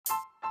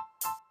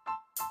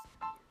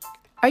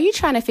Are you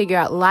trying to figure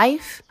out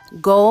life,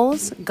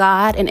 goals,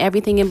 God, and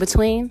everything in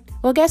between?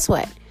 Well, guess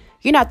what?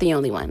 You're not the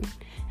only one.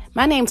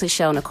 My name's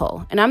Michelle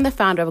Nicole, and I'm the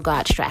founder of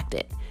God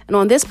Distracted. And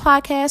on this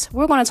podcast,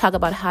 we're going to talk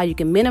about how you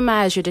can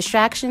minimize your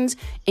distractions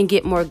and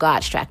get more God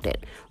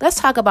distracted. Let's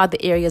talk about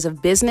the areas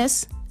of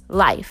business,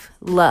 life,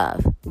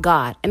 love,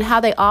 God, and how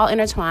they all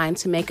intertwine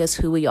to make us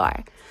who we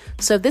are.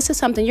 So if this is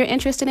something you're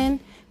interested in,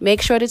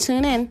 make sure to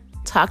tune in.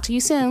 Talk to you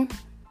soon.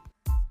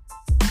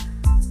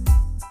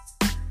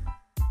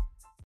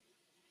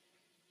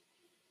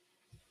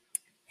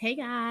 Hey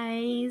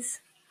guys.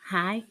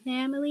 Hi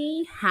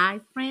family. Hi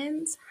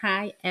friends.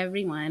 Hi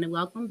everyone.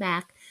 Welcome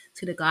back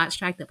to the God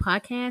Distracted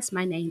podcast.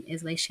 My name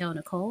is Michelle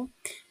Nicole.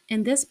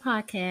 And this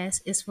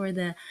podcast is for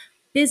the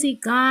busy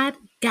God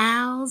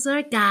gals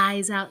or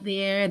guys out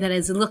there that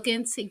is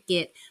looking to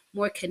get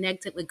more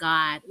connected with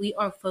God. We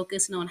are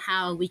focusing on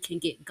how we can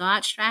get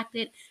God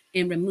distracted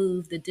and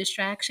remove the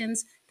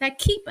distractions that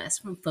keep us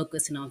from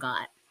focusing on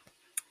God.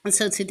 And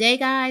so today,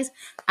 guys,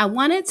 I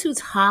wanted to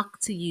talk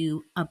to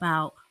you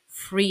about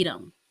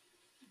freedom.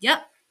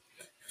 Yep,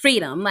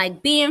 freedom,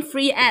 like being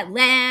free at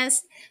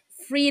last,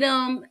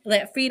 freedom,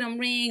 let freedom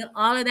ring,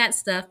 all of that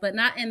stuff, but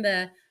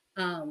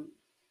um,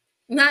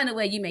 not in the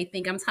way you may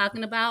think I'm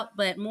talking about,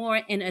 but more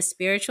in a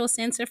spiritual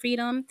sense of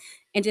freedom,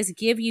 and just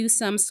give you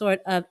some sort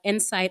of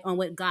insight on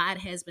what God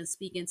has been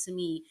speaking to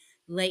me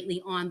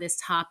lately on this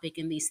topic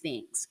and these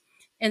things.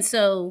 And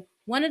so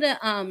one of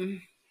the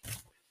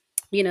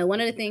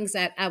things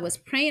that I was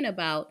praying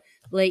about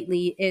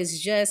lately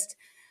is just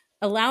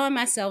allowing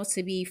myself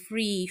to be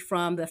free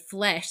from the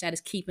flesh that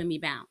is keeping me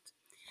bound.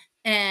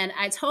 And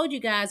I told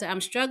you guys that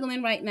I'm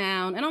struggling right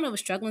now. I don't know if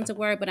struggling is a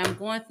word, but I'm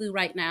going through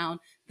right now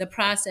the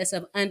process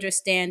of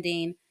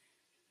understanding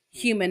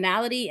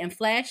humanality and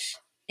flesh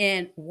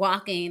and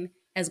walking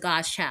as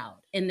God's child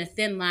and the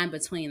thin line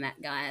between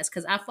that, guys,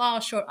 because I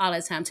fall short all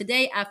the time.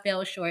 Today I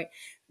fell short.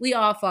 We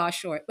all fall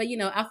short, but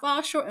I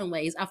fall short in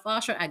ways. I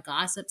fall short. I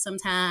gossip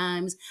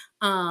sometimes.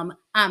 I'm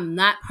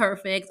not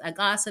perfect. I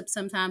gossip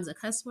sometimes. A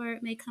cuss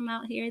word may come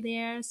out here or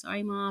there.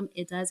 Sorry, mom.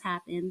 It does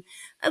happen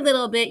a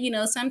little bit.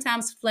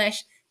 Sometimes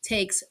flesh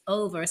takes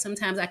over.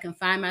 Sometimes I can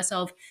find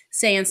myself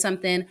saying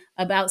something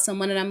about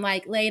someone and I'm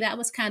like, Lay, that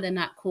was kind of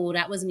not cool.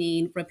 That was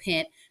mean.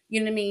 Repent. You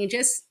know what I mean?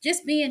 Just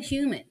being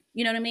human.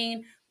 You know what I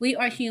mean? We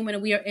are human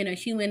and we are in a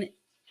human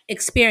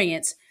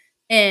experience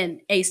and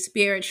a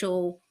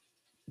spiritual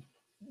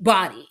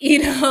body,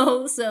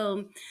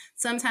 So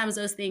sometimes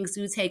those things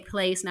do take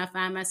place, and I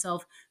find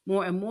myself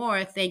more and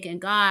more thanking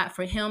God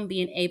for Him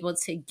being able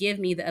to give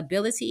me the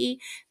ability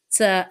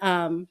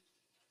to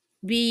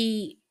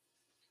be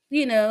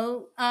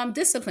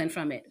disciplined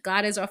from it.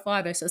 God is our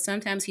Father, so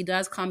sometimes He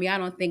does call me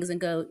out on things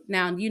and go,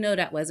 now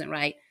that wasn't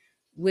right.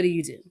 What do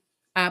you do?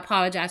 I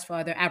apologize,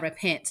 Father. I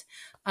repent.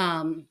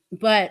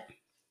 But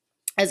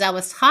as I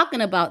was talking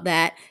about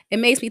that, it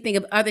makes me think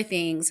of other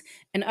things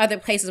and other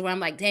places where I'm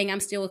like, dang, I'm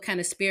still kind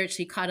of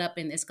spiritually caught up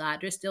in this, God.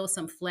 There's still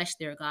some flesh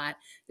there, God.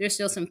 There's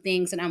still some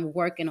things that I'm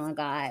working on,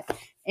 God.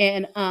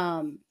 And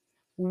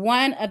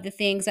one of the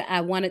things that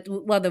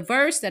the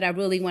verse that I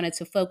really wanted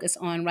to focus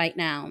on right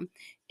now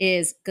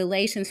is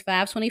Galatians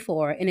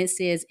 5:24. And it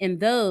says, in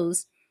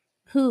those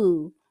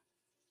who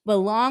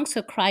belong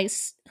to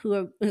Christ,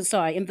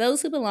 and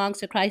those who belong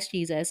to Christ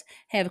Jesus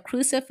have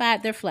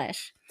crucified their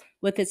flesh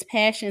with its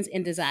passions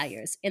and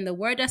desires. And the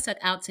word that stuck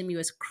out to me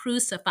was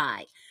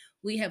crucified.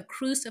 We have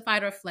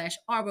crucified our flesh,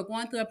 or we're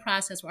going through a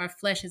process where our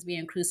flesh is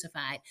being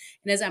crucified.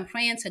 And as I'm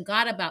praying to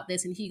God about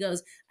this, and He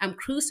goes, I'm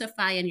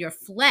crucifying your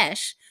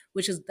flesh,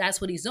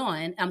 that's what He's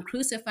on. I'm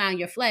crucifying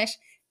your flesh.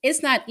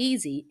 It's not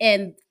easy.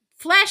 And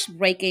flesh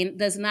breaking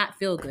does not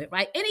feel good,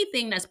 right?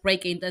 Anything that's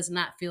breaking does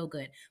not feel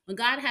good. When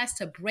God has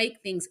to break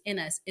things in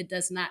us, it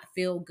does not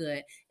feel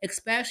good,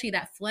 especially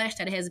that flesh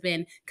that has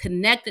been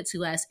connected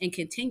to us and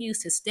continues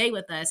to stay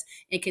with us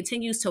and that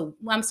continues to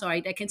want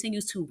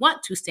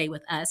to stay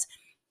with us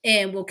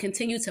and will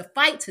continue to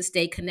fight to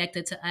stay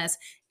connected to us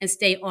and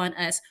stay on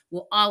us,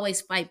 will always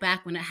fight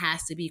back when it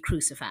has to be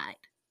crucified.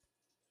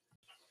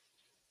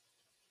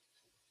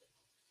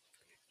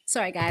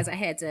 Sorry, guys, I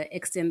had to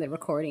extend the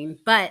recording.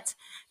 But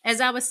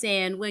as I was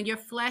saying, when your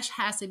flesh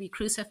has to be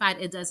crucified,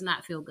 it does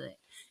not feel good.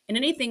 And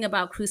anything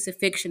about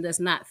crucifixion does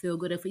not feel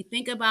good. If we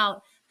think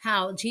about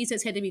how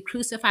Jesus had to be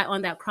crucified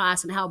on that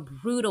cross and how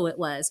brutal it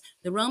was,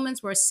 the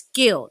Romans were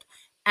skilled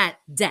at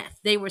death.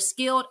 They were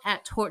skilled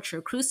at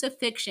torture.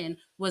 Crucifixion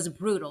was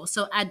brutal.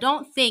 So I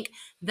don't think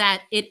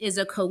that it is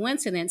a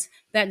coincidence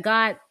that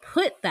God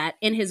put that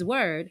in His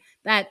word,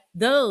 that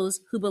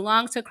those who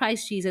belong to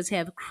Christ Jesus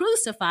have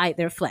crucified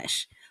their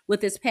flesh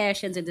with its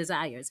passions and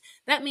desires.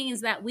 That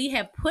means that we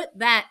have put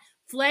that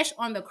flesh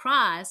on the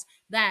cross,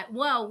 that,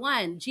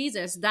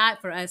 Jesus died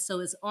for us, so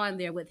it's on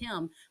there with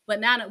Him.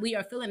 But now that we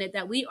are feeling it,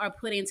 that we are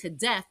putting to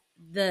death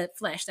the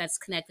flesh that's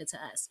connected to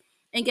us.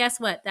 And guess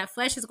what? That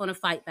flesh is going to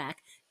fight back.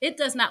 It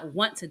does not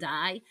want to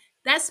die.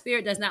 that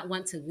spirit does not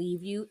want to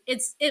leave you.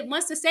 It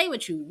wants to stay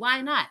with you.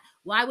 Why not?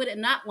 Why would it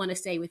not want to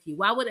stay with you?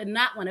 Why would it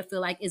not want to feel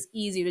like it's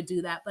easier to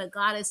do that? But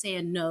God is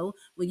saying, no,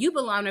 when you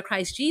belong to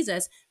Christ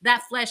Jesus,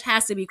 that flesh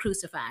has to be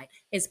crucified.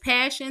 Its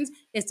passions,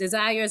 its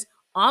desires,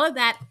 all of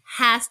that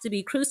has to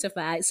be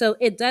crucified. So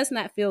it does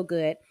not feel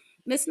good.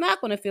 And it's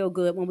not going to feel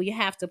good when we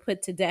have to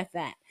put to death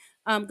that.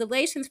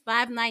 Galatians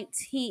 5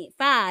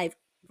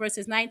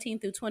 verses 19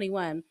 through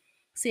 21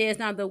 says,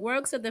 now the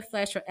works of the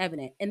flesh are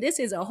evident. And this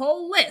is a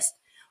whole list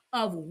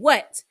of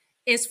what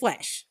is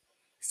flesh: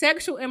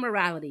 sexual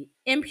immorality,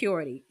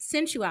 impurity,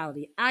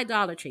 sensuality,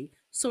 idolatry,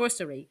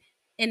 sorcery,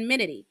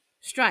 enmity,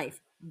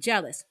 strife,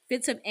 jealous,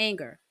 fits of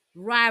anger,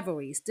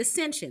 rivalries,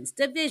 dissensions,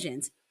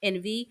 divisions,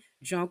 envy,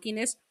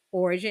 drunkenness,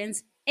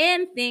 orgies,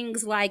 and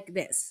things like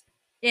this.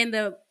 In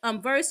the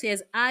verse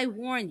says, I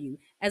warn you,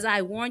 as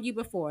I warned you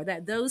before,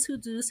 that those who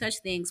do such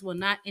things will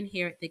not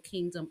inherit the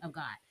kingdom of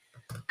God.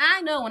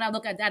 I know when I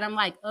look at that, I'm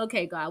like,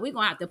 okay, God, we're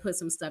going to have to put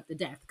some stuff to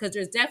death, because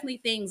there's definitely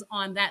things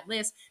on that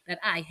list that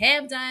I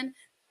have done,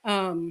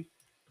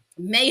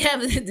 may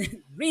have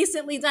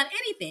recently done,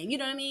 anything, you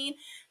know what I mean?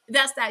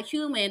 That's that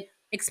human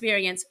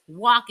experience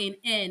walking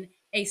in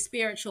a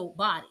spiritual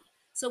body.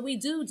 So we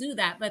do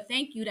that, but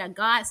thank you that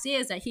God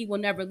says that he will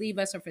never leave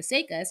us or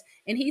forsake us.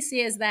 And he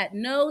says that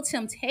no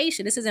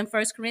temptation, this is in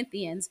First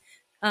Corinthians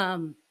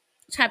um,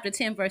 chapter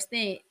 10, verse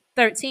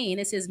 13,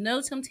 it says, no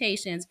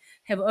temptations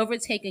have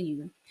overtaken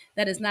you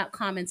that is not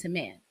common to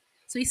man.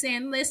 So he's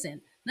saying,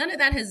 listen, none of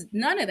that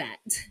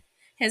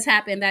has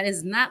happened that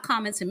is not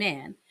common to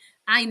man.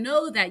 I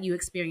know that you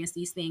experience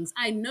these things.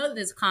 I know that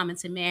it's common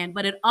to man,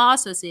 but it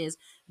also says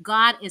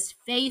God is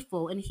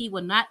faithful and he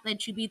will not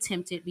let you be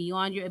tempted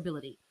beyond your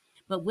ability.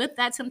 But with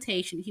that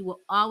temptation, he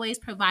will always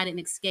provide an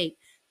escape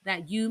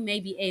that you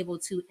may be able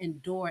to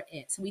endure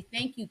it. So we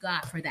thank you,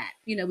 God, for that.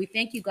 We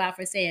thank you, God,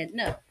 for saying,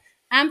 no,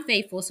 I'm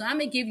faithful, so I'm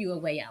going to give you a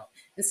way out.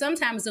 And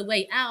sometimes the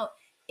way out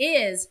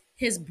is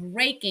his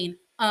breaking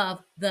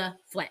of the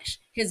flesh,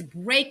 his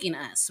breaking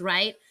us,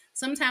 right?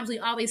 Sometimes we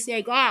always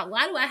say, God,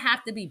 why do I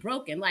have to be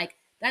broken? Like,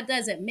 that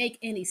doesn't make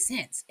any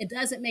sense. It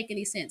doesn't make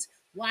any sense.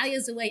 Why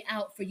is the way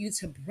out for you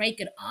to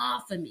break it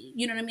off of me?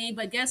 You know what I mean?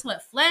 But guess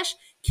what? Flesh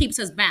keeps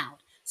us bound.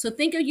 So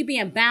think of you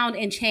being bound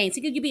in chains.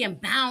 Think of you being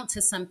bound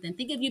to something.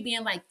 Think of you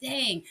being like,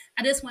 dang,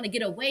 I just want to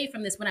get away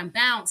from this. When I'm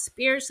bound,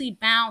 spiritually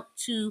bound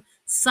to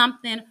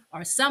something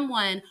or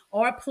someone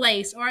or a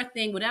place or a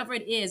thing, whatever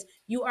it is,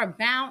 you are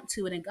bound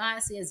to it. And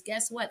God says,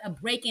 guess what? A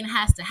breaking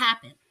has to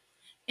happen.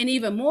 And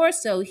even more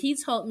so, he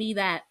told me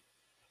that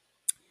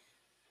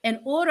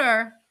in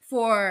order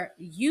for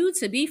you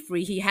to be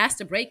free, he has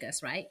to break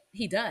us, right?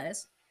 He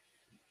does.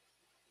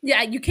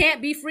 Yeah, you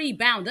can't be free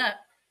bound up.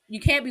 You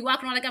can't be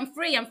walking around like I'm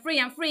free, I'm free,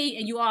 I'm free,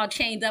 and you all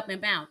chained up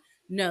and bound.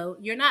 No,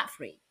 you're not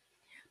free.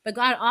 But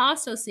God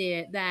also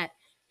said that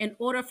in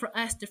order for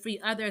us to free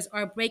others,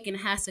 our breaking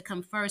has to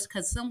come first,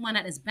 because someone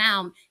that is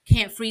bound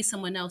can't free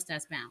someone else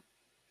that's bound.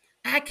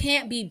 I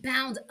can't be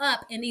bound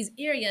up in these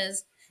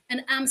areas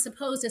and I'm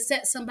supposed to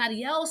set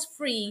somebody else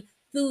free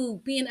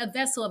through being a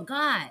vessel of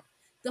God.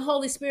 The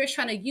Holy Spirit's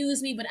trying to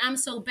use me, but I'm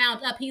so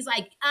bound up. He's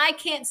like, I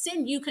can't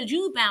send you because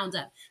you bound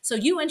up. So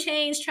you in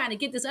chains trying to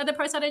get this other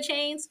person out of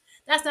chains,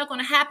 that's not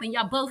going to happen.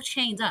 Y'all both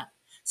chained up.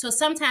 So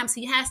sometimes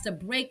he has to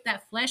break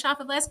that flesh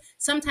off of us.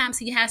 Sometimes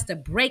he has to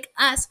break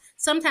us.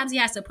 Sometimes he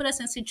has to put us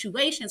in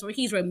situations where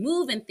he's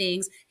removing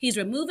things. He's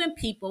removing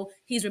people.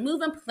 He's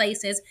removing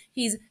places.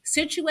 He's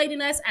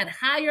situating us at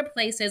higher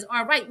places.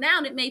 Or right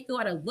now, it may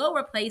feel at a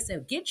lower place to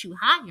get you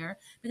higher,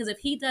 because if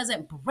he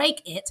doesn't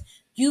break it,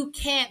 you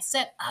can't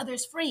set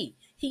others free.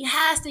 He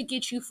has to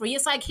get you free.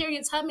 It's like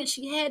Harriet Tubman.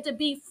 She had to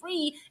be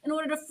free in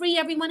order to free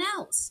everyone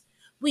else.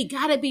 We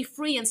got to be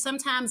free. And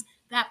sometimes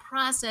that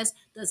process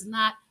does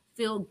not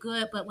feel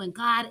good. But when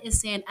God is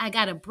saying, I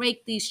got to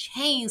break these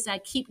chains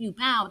that keep you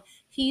bound,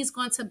 he's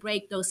going to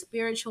break those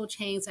spiritual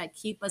chains that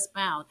keep us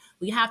bound.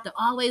 We have to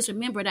always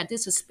remember that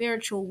this is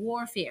spiritual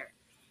warfare.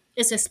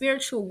 It's a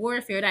spiritual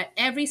warfare that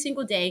every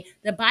single day,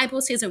 the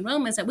Bible says in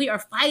Romans that we are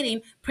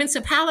fighting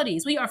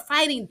principalities. We are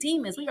fighting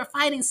demons. We are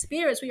fighting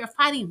spirits. We are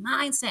fighting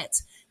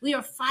mindsets. We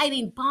are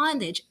fighting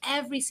bondage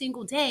every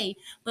single day.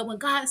 But when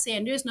God's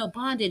saying there's no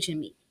bondage in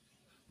me,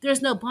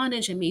 there's no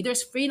bondage in me.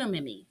 There's freedom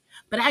in me.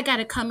 But I got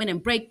to come in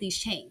and break these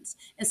chains.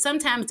 And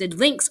sometimes the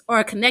links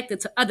are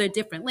connected to other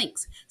different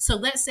links. So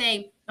let's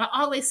say, I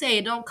always say,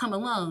 don't come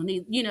alone.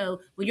 When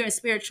you're in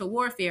spiritual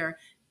warfare,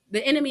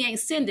 the enemy ain't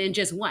sending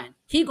just one.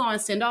 He going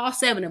to send all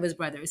seven of his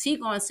brothers. He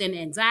going to send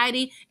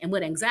anxiety. And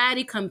with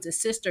anxiety comes the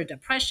sister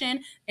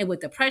depression. And with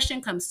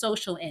depression comes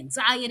social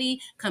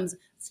anxiety, comes,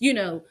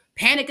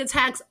 panic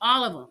attacks,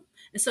 all of them.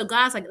 And so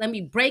God's like, let me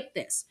break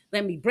this.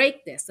 Let me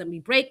break this. Let me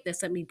break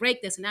this. Let me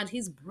break this. And now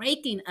he's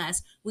breaking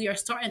us. We are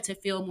starting to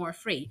feel more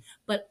free.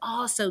 But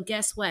also,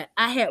 guess what?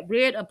 I had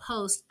read a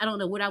post. I don't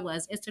know what I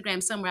was,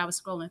 Instagram, somewhere I was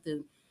scrolling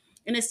through.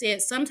 And it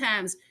said,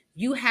 sometimes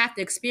you have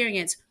to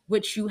experience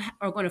what you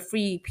are going to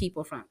free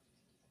people from.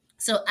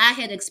 So I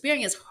had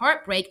experienced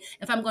heartbreak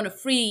if I'm going to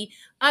free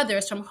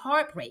others from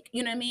heartbreak.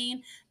 You know what I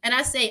mean? And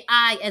I say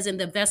I as in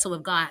the vessel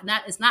of God.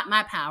 Not It's not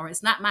my power,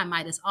 it's not my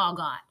might, it's all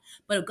God.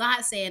 But if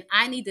God's saying,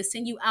 I need to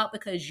send you out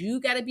because you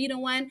got to be the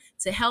one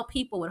to help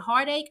people with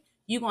heartache,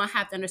 you're going to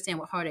have to understand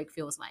what heartache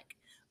feels like.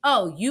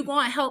 Oh, you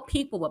going to help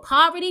people with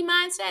poverty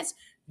mindsets?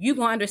 You're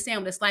going to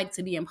understand what it's like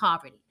to be in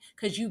poverty.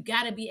 Because you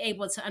got to be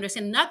able to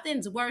understand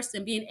nothing's worse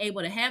than being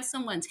able to have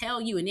someone tell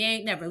you and they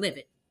ain't never live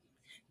it.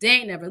 They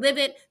ain't never live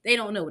it. They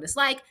don't know what it's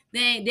like.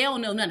 They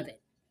don't know none of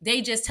it. They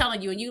just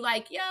telling you, and you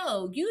like,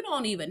 yo, you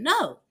don't even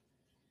know.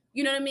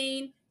 You know what I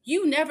mean?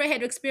 You never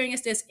had to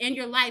experience this in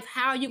your life.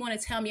 How are you going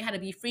to tell me how to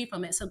be free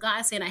from it? So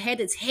God saying, I had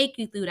to take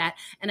you through that,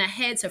 and I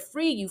had to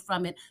free you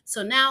from it.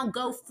 So now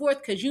go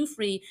forth because you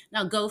free.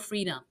 Now go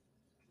freedom.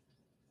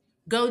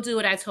 Go do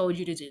what I told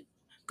you to do.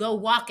 Go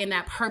walk in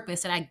that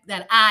purpose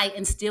that I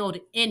instilled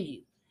in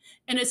you.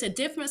 And it's a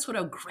different sort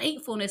of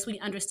gratefulness we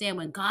understand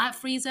when God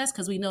frees us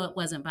because we know it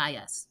wasn't by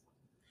us.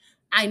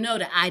 I know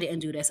that I didn't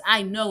do this.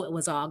 I know it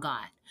was all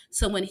God.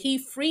 So when he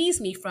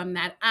frees me from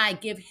that, I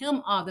give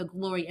him all the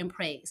glory and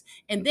praise.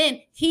 And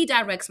then he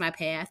directs my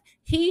path.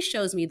 He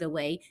shows me the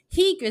way.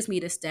 He gives me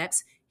the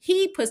steps.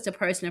 He puts the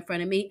person in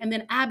front of me. And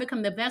then I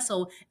become the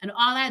vessel. And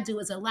all I do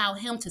is allow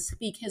him to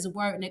speak his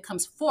word and it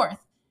comes forth.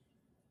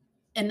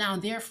 And now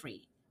they're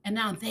free. And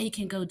now they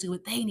can go do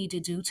what they need to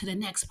do to the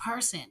next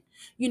person.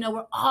 You know,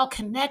 we're all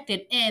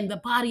connected in the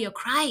body of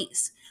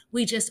Christ.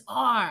 We just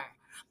are.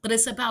 But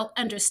it's about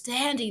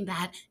understanding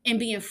that and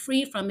being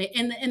free from it.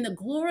 And the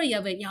glory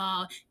of it,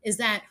 y'all, is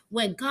that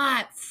when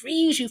God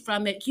frees you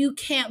from it, you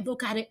can't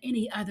look at it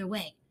any other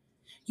way.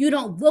 You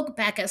don't look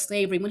back at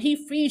slavery. When he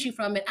frees you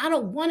from it, I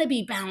don't want to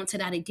be bound to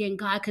that again,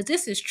 God, because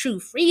this is true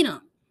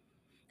freedom.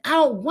 I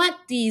don't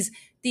want these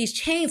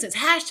chains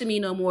attached to me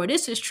no more.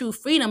 This is true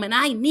freedom, and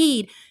I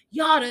need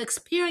y'all to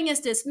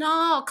experience this.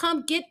 No,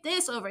 come get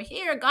this over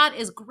here. God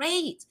is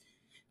great.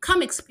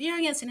 Come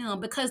experience in him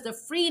because the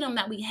freedom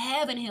that we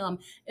have in him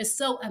is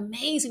so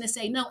amazing to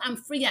say, no, I'm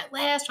free at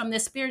last from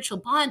this spiritual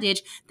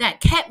bondage that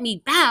kept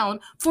me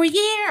bound for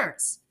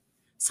years,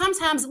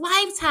 sometimes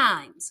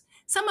lifetimes.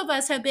 Some of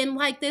us have been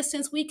like this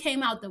since we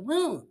came out the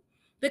womb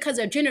because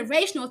of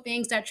generational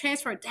things that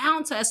transferred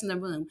down to us in the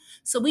womb.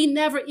 So we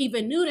never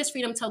even knew this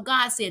freedom until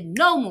God said,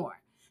 no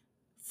more.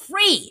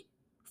 Free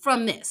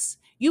from this.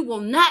 You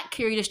will not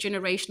carry this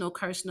generational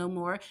curse no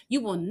more.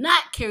 You will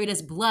not carry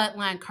this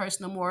bloodline curse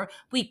no more.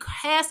 We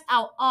cast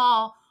out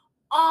all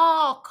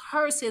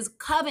curses,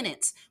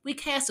 covenants. We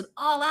cast it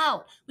all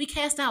out. We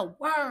cast out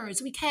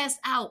words. We cast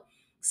out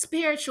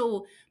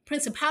spiritual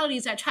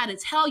principalities that try to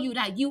tell you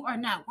that you are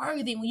not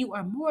worthy when you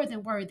are more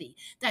than worthy,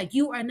 that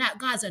you are not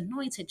God's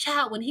anointed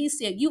child when he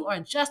said you are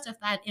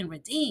justified and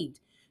redeemed.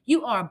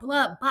 You are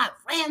blood bought,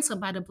 ransomed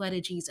by the blood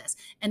of Jesus.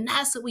 And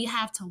that's what we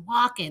have to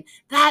walk in.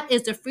 That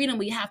is the freedom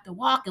we have to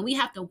walk in. We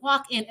have to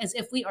walk in as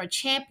if we are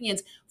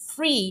champions,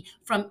 free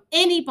from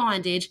any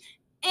bondage,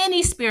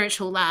 any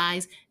spiritual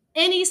lies,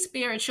 any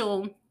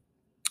spiritual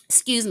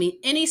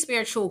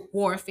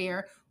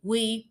warfare.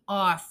 We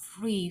are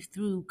free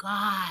through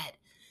God.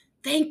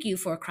 Thank you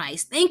for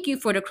Christ. Thank you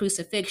for the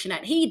crucifixion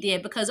that he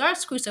did, because our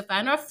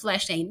crucifying our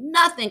flesh ain't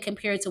nothing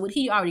compared to what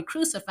he already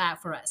crucified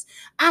for us.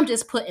 I'm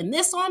just putting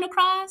this on the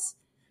cross.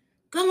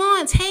 Go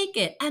on, take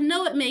it. I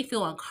know it may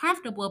feel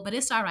uncomfortable, but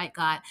it's all right,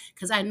 God,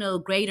 because I know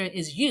greater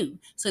is you.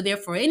 So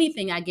therefore,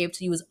 anything I give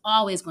to you is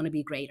always going to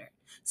be greater.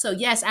 So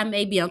yes, I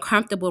may be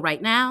uncomfortable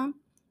right now,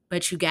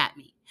 but you got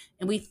me.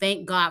 And we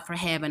thank God for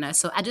having us.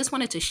 So I just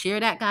wanted to share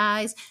that,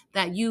 guys,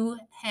 that you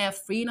have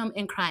freedom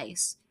in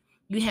Christ.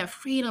 You have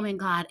freedom in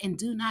God, and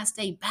do not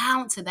stay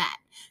bound to that.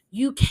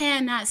 You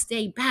cannot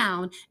stay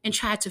bound and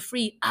try to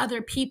free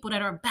other people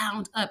that are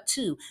bound up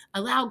too.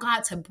 Allow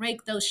God to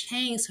break those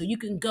chains so you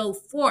can go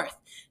forth.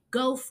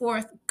 Go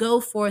forth, go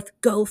forth,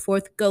 go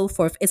forth, go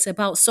forth. It's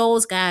about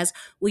souls, guys.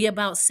 We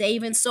about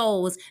saving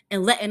souls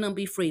and letting them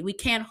be free. We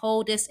can't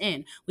hold this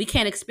in. We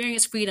can't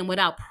experience freedom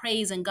without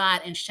praising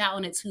God and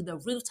shouting it to the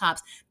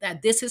rooftops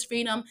that this is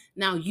freedom.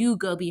 Now you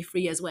go be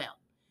free as well.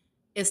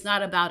 It's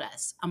not about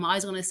us. I'm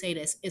always going to say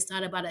this. It's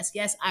not about us.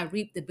 Yes, I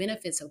reap the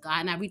benefits of God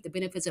and I reap the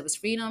benefits of his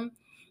freedom,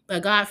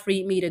 but God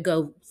freed me to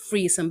go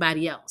free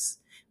somebody else.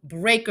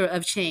 Breaker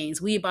of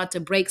chains. We about to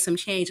break some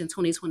chains in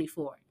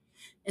 2024.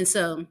 And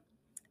so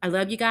I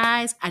love you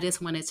guys. I just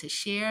wanted to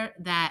share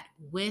that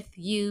with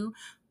you.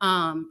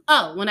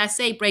 When I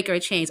say breaker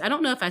of chains, I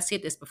don't know if I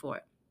said this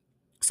before.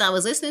 So I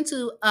was listening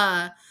to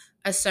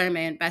a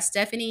sermon by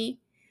Stephanie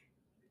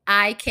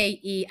Ike.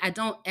 I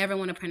don't ever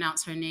want to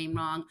pronounce her name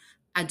wrong.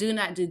 I do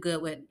not do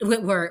good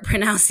with word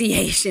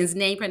pronunciations,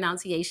 name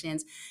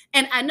pronunciations.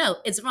 And I know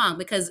it's wrong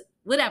because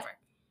whatever.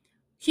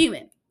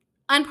 Human.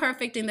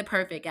 Unperfecting the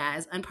perfect,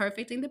 guys.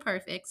 Unperfecting the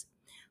perfect.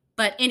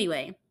 But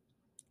anyway,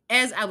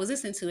 as I was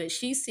listening to it,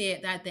 she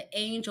said that the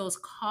angels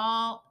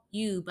call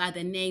you by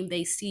the name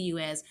they see you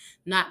as,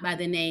 not by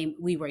the name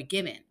we were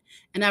given.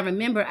 And I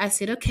remember I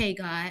said, okay,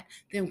 God,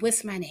 then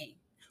what's my name?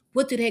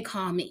 What do they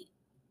call me?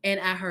 And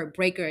I heard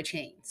breaker of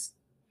chains.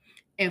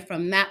 And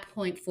from that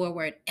point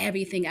forward,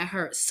 everything I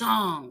heard,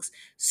 songs,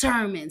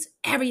 sermons,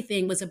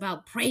 everything was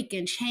about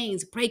breaking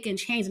chains, breaking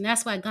chains. And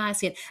that's why God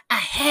said, I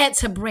had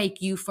to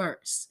break you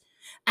first.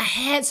 I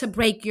had to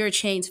break your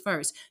chains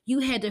first. You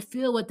had to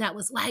feel what that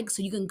was like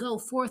so you can go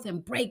forth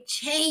and break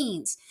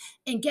chains.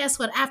 And guess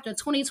what? After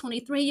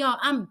 2023, y'all,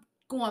 I'm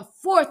going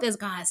forth as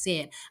God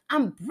said.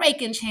 I'm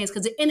breaking chains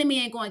because the enemy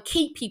ain't going to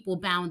keep people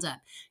bound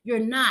up. You're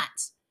not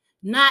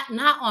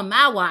on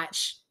my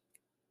watch.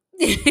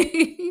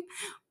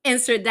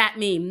 Insert that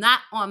meme, not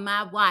on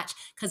my watch.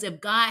 Because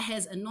if God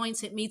has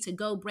anointed me to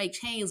go break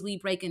chains, we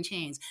breaking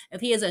chains.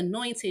 If he has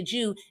anointed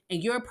you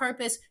and your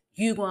purpose,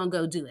 you gonna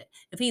go do it.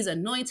 If he's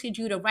anointed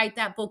you to write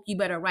that book, you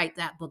better write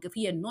that book. If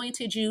he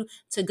anointed you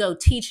to go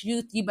teach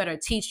youth, you better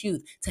teach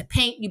youth. To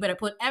paint, you better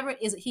put whatever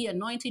it is he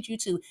anointed you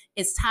to.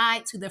 It's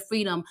tied to the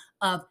freedom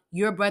of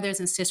your brothers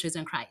and sisters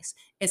in Christ.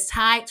 It's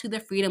tied to the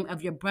freedom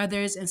of your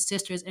brothers and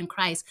sisters in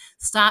Christ.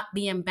 Stop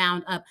being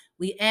bound up.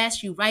 We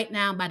ask you right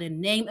now by the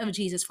name of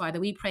Jesus, Father,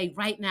 we pray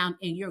right now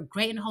in your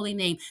great and holy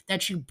name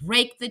that you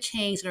break the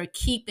chains that are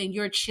keeping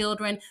your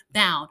children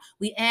bound.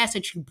 We ask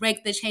that you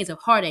break the chains of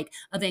heartache,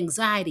 of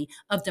anxiety,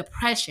 of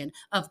depression,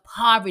 of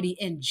poverty.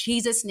 In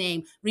Jesus'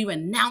 name, we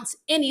renounce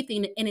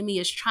anything the enemy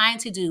is trying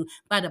to do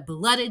by the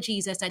blood of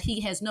Jesus, that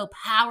he has no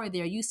power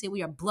there. You say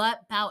we are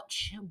blood-bought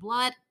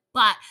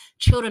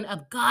children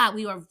of God.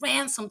 We are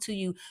ransomed to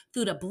you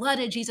through the blood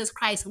of Jesus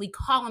Christ. And we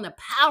call on the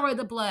power of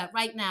the blood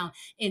right now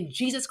in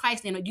Jesus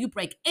Christ's name. You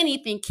break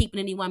anything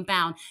keeping anyone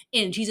bound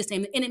in Jesus'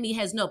 name. The enemy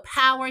has no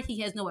power. He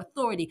has no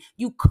authority.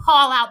 You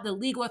call out the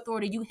legal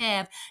authority you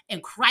have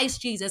in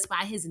Christ Jesus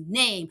by his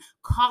name.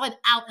 Call it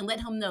out and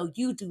let him know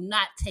you do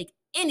not take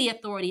any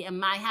authority in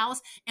my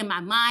house, in my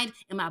mind,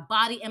 in my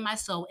body, in my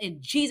soul. In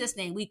Jesus'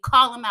 name, we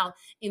call him out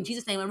in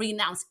Jesus' name and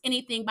renounce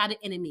anything by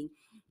the enemy.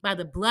 By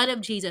the blood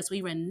of Jesus,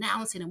 we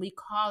renounce it and we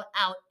call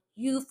out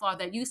you,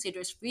 Father. You said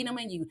there's freedom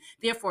in you.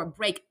 Therefore,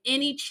 break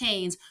any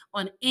chains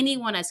on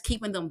anyone that's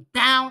keeping them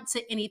bound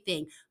to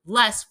anything.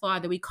 Lust,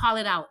 Father, we call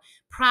it out.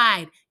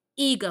 Pride,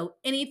 ego,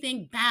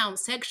 anything bound,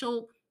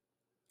 sexual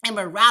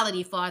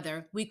immorality,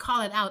 Father, we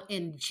call it out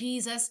in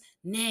Jesus'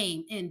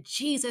 name. In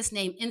Jesus'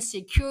 name.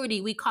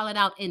 Insecurity, we call it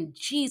out in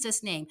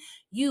Jesus' name.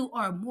 You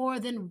are more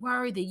than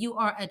worthy. You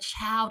are a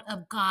child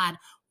of God.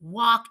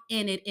 Walk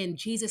in it in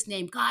Jesus'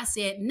 name. God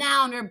said,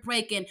 now they're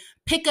breaking.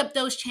 Pick up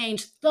those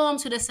chains, throw them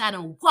to the side,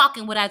 and walk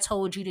in what I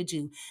told you to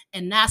do.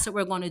 And that's what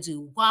we're going to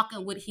do. Walk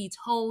in what he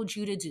told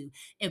you to do.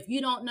 If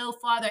you don't know,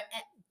 Father,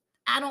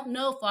 I don't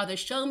know, Father.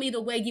 Show me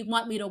the way you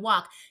want me to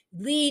walk.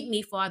 Lead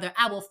me, Father.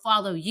 I will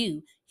follow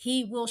you.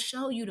 He will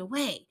show you the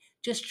way.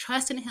 Just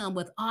trust in him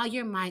with all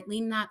your might.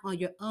 Lean not on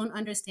your own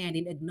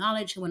understanding.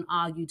 Acknowledge him in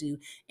all you do,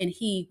 and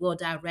he will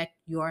direct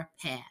your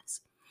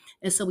paths.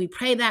 And so we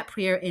pray that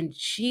prayer in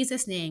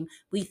Jesus' name.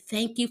 We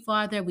thank you,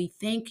 Father. We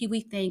thank you. We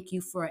thank you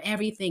for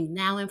everything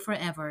now and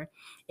forever.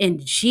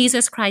 In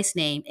Jesus Christ's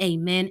name,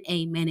 amen,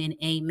 amen, and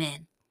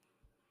amen.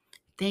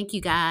 Thank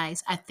you,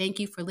 guys. I thank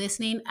you for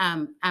listening.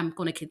 I'm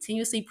going to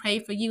continuously pray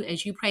for you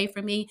as you pray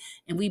for me,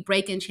 and we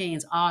break in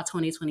chains all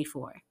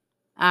 2024.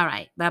 All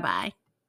right. Bye-bye.